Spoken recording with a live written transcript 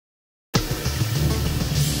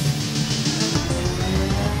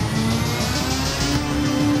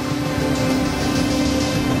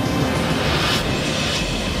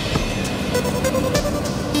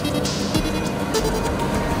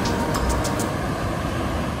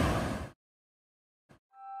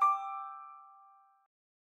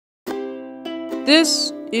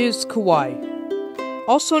This is Kauai,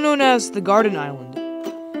 also known as the Garden Island.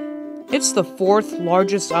 It's the fourth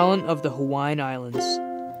largest island of the Hawaiian Islands.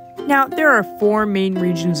 Now, there are four main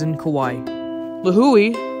regions in Kauai.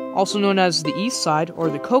 Lihue, also known as the East Side or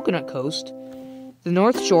the Coconut Coast, the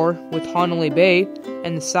North Shore with Honolulu Bay,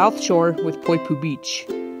 and the South Shore with Mahulepu Beach,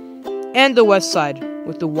 and the West Side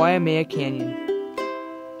with the Waimea Canyon.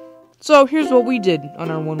 So here's what we did on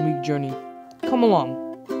our 1 week journey. Come along.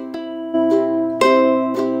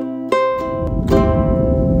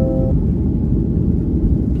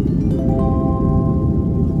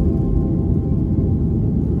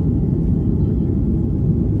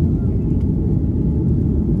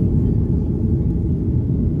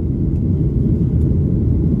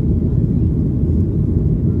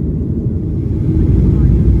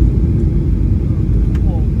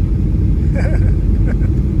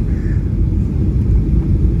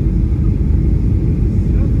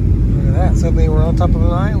 Suddenly we're on top of an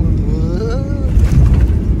island.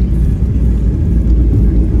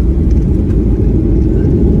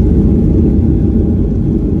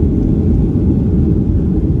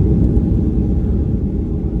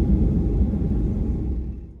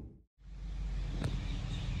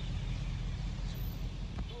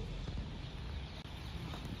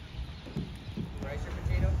 Rice or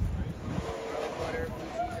potato? Garlic butter, blue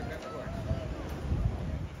cheese, or peppercorn?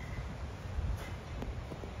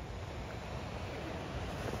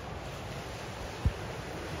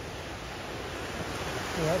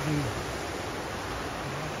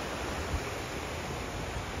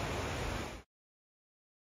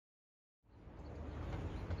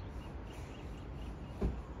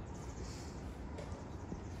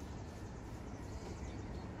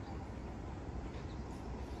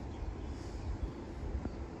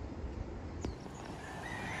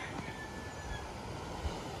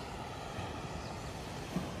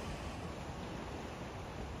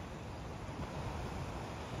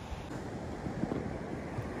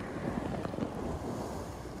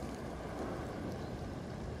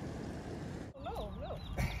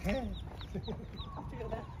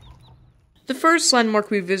 The first landmark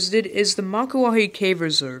we visited is the Makuahi Cave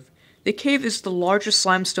Reserve. The cave is the largest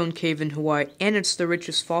limestone cave in Hawaii, and it's the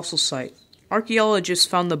richest fossil site. Archaeologists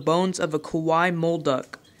found the bones of a Kauai mole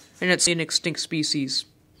duck, and it's an extinct species.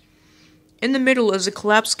 In the middle is a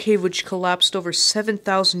collapsed cave which collapsed over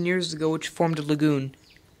 7,000 years ago, which formed a lagoon.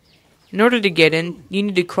 In order to get in, you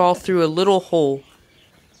need to crawl through a little hole,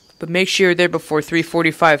 but make sure you're there before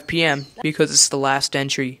 3:45 p.m. because it's the last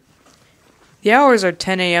entry. The hours are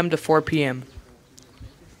 10 a.m. to 4 p.m.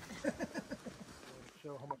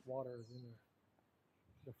 Show how much water is in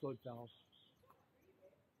the float valve.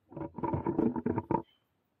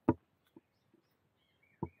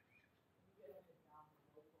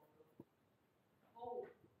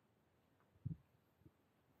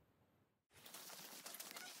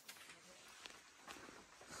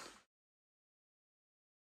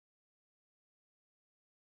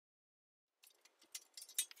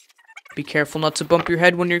 Be careful not to bump your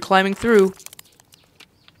head when you're climbing through.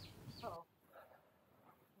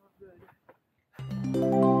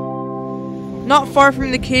 Not far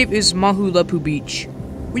from the cave is Mahulepu Beach.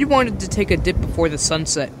 We wanted to take a dip before the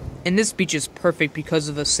sunset, and this beach is perfect because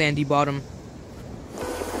of the sandy bottom.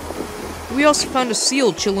 We also found a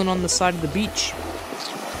seal chilling on the side of the beach.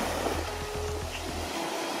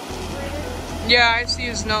 Yeah, I see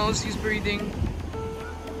his nose, he's breathing.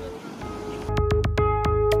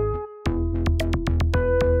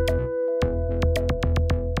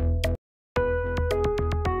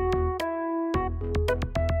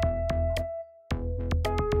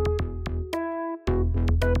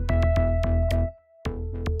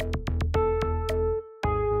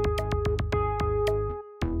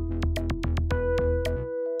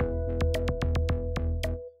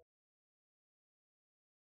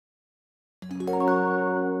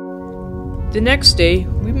 The next day,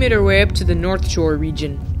 we made our way up to the North Shore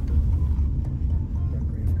region.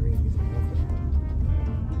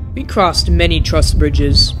 We crossed many truss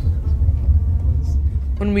bridges.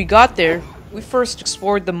 When we got there, we first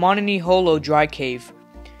explored the Manini Holo dry cave.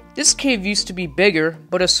 This cave used to be bigger,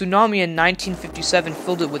 but a tsunami in 1957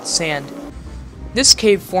 filled it with sand. This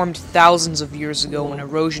cave formed thousands of years ago when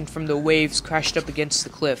erosion from the waves crashed up against the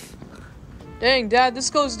cliff. Dang, Dad, this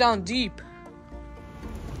goes down deep.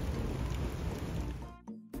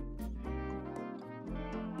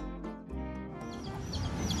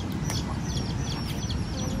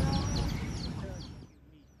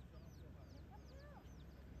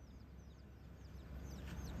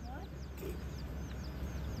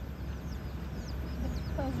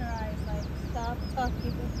 Close your eyes, like, stop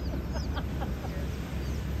talking.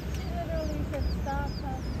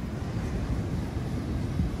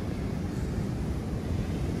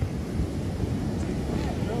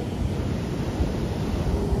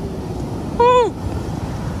 Oh!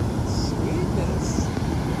 Sweetness.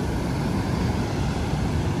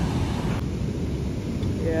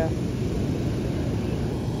 Yeah.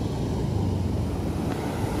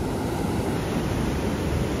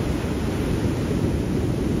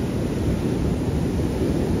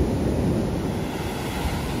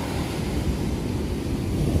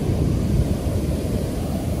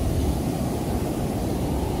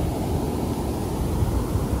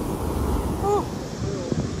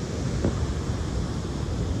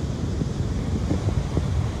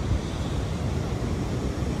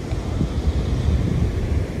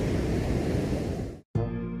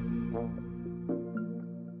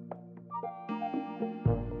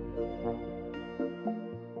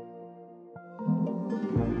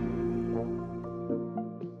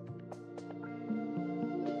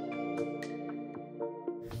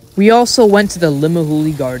 We also went to the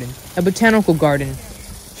Limahuli Garden, a botanical garden.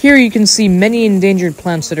 Here you can see many endangered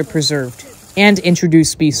plants that are preserved, and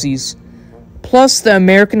introduced species. Plus, the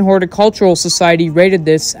American Horticultural Society rated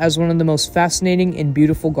this as one of the most fascinating and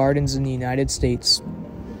beautiful gardens in the United States.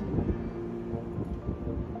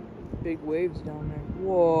 Big waves down there.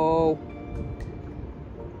 Whoa.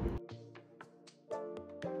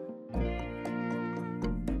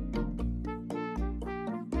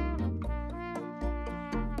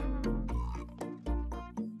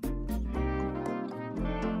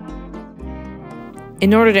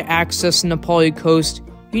 In order to access the Napali coast,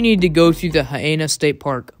 you need to go through the Haena State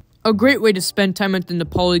Park. A great way to spend time at the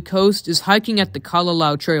Napali coast is hiking at the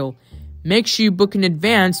Kalalau Trail. Make sure you book in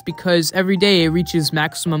advance because every day it reaches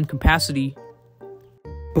maximum capacity.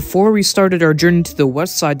 Before we started our journey to the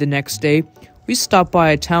west side the next day, we stopped by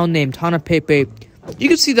a town named Hanapepe. You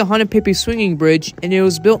can see the Hanapepe Swinging Bridge, and it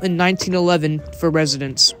was built in 1911 for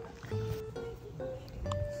residents.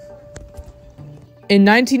 In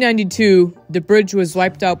 1992, the bridge was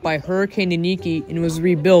wiped out by Hurricane Iniki and was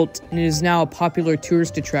rebuilt, and it is now a popular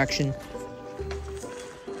tourist attraction.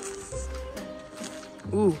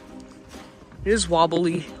 Ooh, it is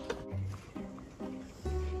wobbly.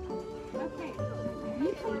 Okay,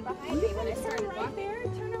 you come behind me when I start right there.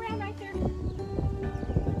 Turn around right there.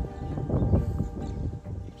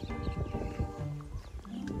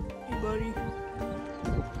 Hey, buddy.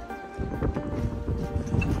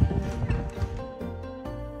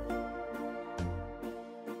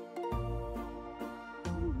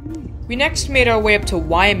 We next made our way up to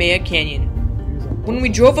Waimea Canyon. When we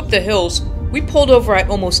drove up the hills, we pulled over at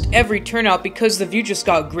almost every turnout because the view just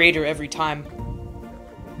got greater every time.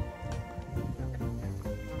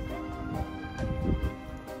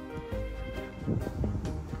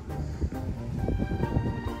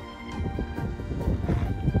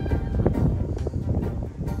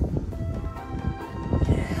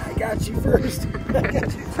 I got you first.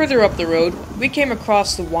 Further up the road, we came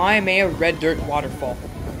across the Waimea Red Dirt Waterfall.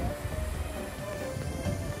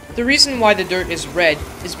 The reason why the dirt is red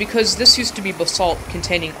is because this used to be basalt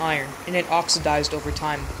containing iron, and it oxidized over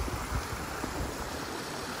time.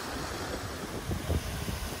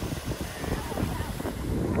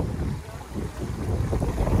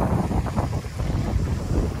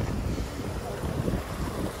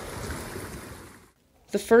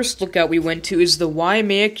 The first lookout we went to is the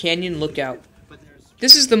Waimea Canyon Lookout.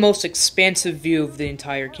 This is the most expansive view of the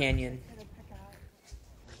entire canyon.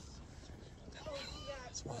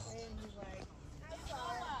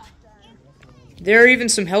 There are even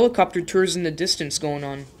some helicopter tours in the distance going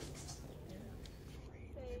on.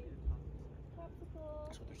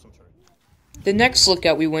 The next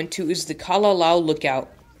lookout we went to is the Kalalau Lookout.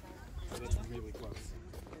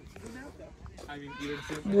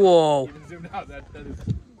 Whoa.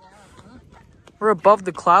 We're above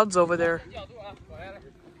the clouds over there.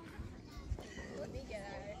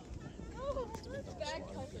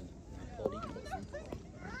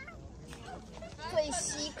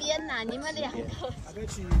 I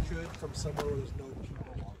bet you could from somewhere where there's no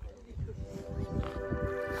people.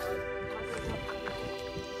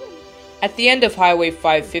 At the end of Highway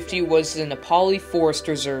 550 was the Napali Forest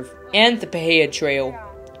Reserve and the Pahea Trail.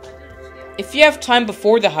 If you have time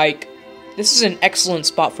before the hike, this is an excellent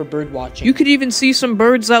spot for bird watching. You could even see some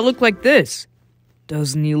birds that look like this.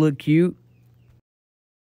 Doesn't he look cute?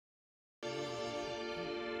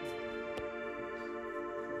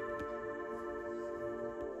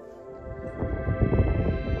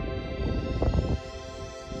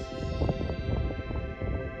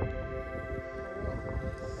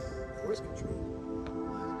 Voice control.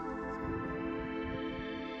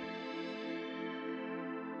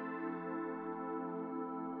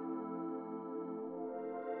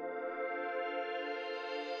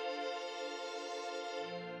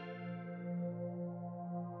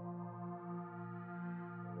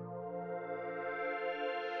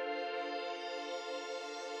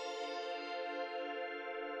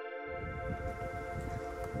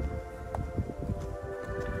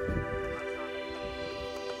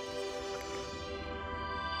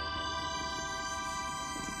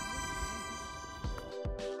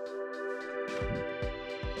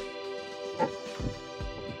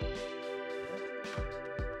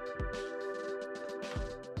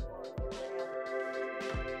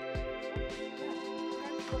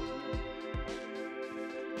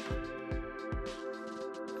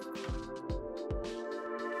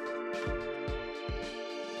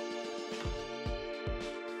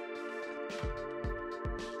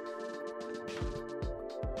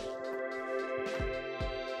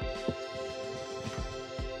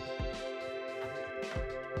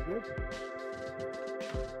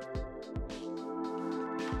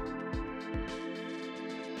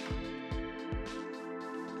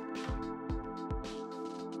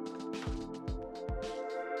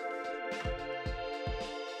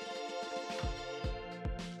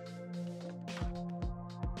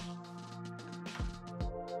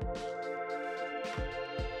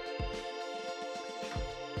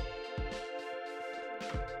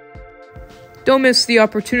 Don't miss the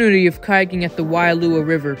opportunity of kayaking at the Waialua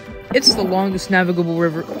River. It's the longest navigable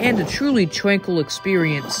river and a truly tranquil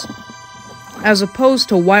experience, as opposed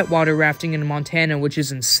to whitewater rafting in Montana, which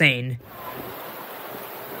is insane.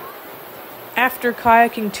 After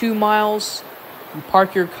kayaking 2 miles, you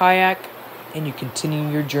park your kayak and you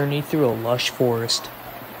continue your journey through a lush forest.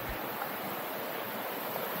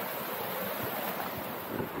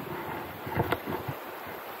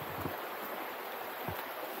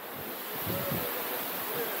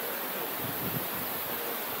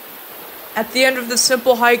 At the end of the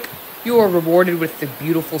simple hike, you are rewarded with the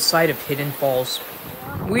beautiful sight of hidden falls.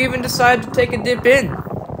 We even decided to take a dip in.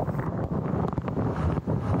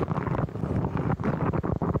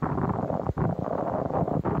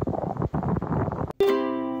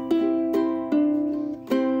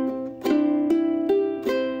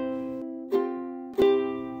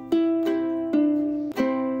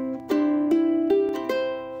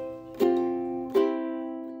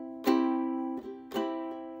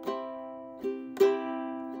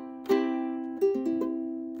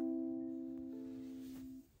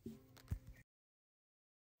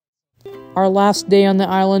 Our last day on the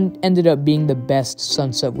island ended up being the best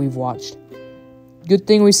sunset we've watched. Good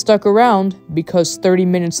thing we stuck around, because 30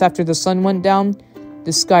 minutes after the sun went down,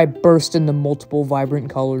 the sky burst into multiple vibrant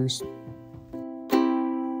colors.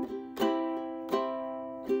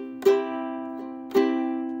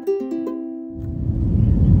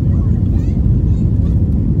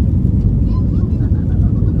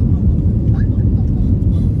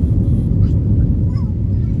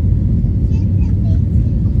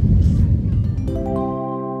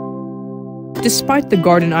 Despite the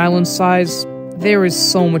Garden Island size, there is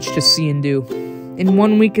so much to see and do, and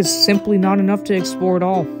 1 week is simply not enough to explore it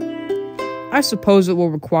all. I suppose it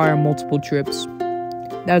will require multiple trips.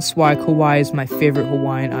 That's why Kauai is my favorite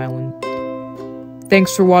Hawaiian island.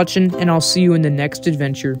 Thanks for watching, and I'll see you in the next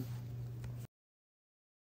adventure.